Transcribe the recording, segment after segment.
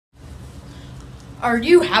Are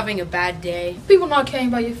you having a bad day? People not caring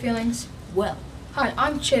about your feelings. Well, Hi,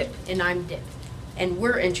 I'm Chip. and I'm Dip, and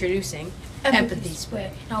we're introducing Empathy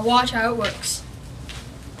Square. Now watch how it works.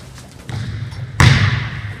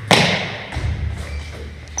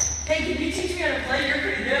 Hey, can you teach me how to play? You're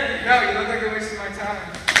pretty good. No, you look like you're wasting my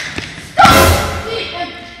time.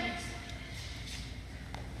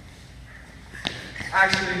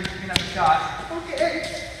 Actually, you can have a shot.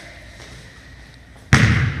 Okay.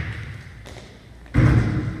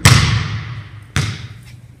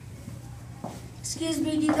 Excuse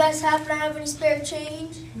me, do you guys happen to have any spare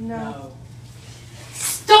change? No.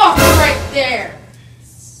 Stop right there!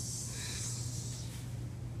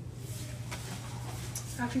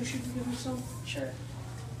 Actually, should we give him some? Sure.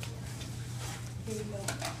 Here you go.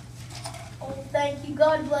 Oh, thank you.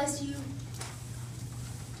 God bless you.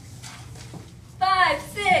 5,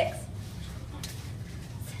 6,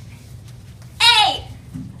 8,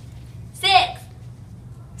 6,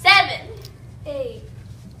 7, 8.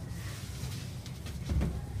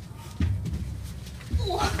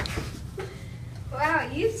 Wow,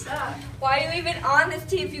 you suck. Why are you even on this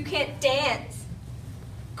team if you can't dance?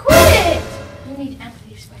 Quit it! You need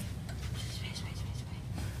empathy spray.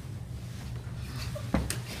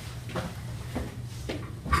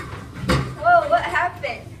 Whoa, what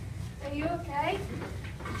happened? Are you okay?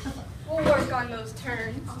 We'll work on those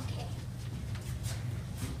turns. Okay.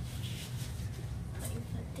 Put your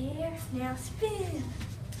foot there. Now spin.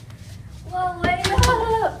 Whoa, wait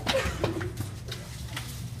up!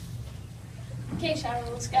 Okay, Shadow,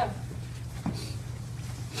 let's go.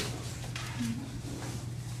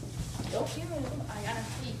 Okay, I gotta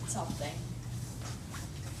eat something.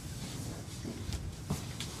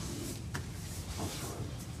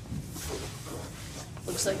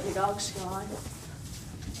 Looks like the dog's gone.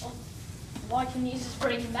 Well, why can you just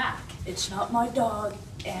bring him back? It's not my dog,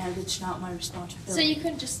 and it's not my responsibility. So you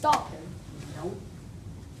couldn't just stop him? Nope.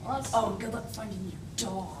 Well, that's Oh, good luck finding your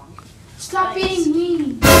dog. Stop Nice. being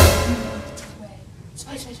mean.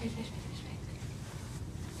 Space.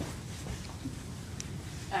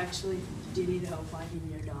 Actually, do you need help finding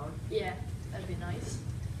your dog? Yeah, that'd be nice.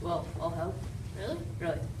 Well, I'll help. Really?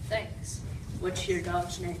 Really. Thanks. What's your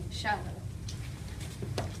dog's name? Shadow.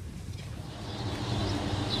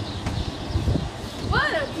 What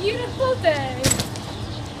a beautiful day.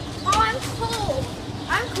 Oh, I'm cold.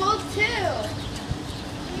 I'm cold too.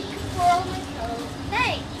 You can borrow my coat.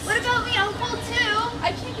 Thanks. What about me? I'm cold too.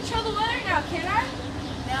 I can't control the weather now, can I?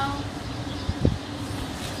 No.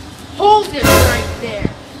 Hold it right there.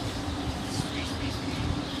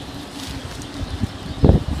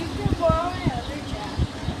 You can borrow my other jacket.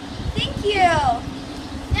 Thank you.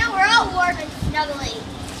 Now we're all warm and snuggly.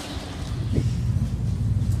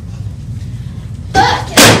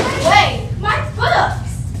 Wait, my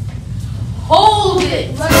books. Hold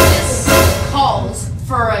it! This calls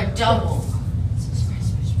for a double.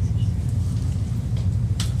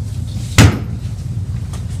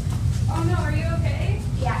 Oh no, are you okay?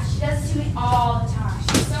 Yeah, she does this to me all the time.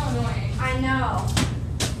 She's so annoying. I know.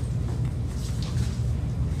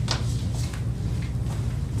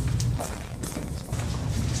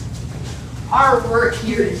 Our work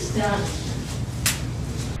here is done.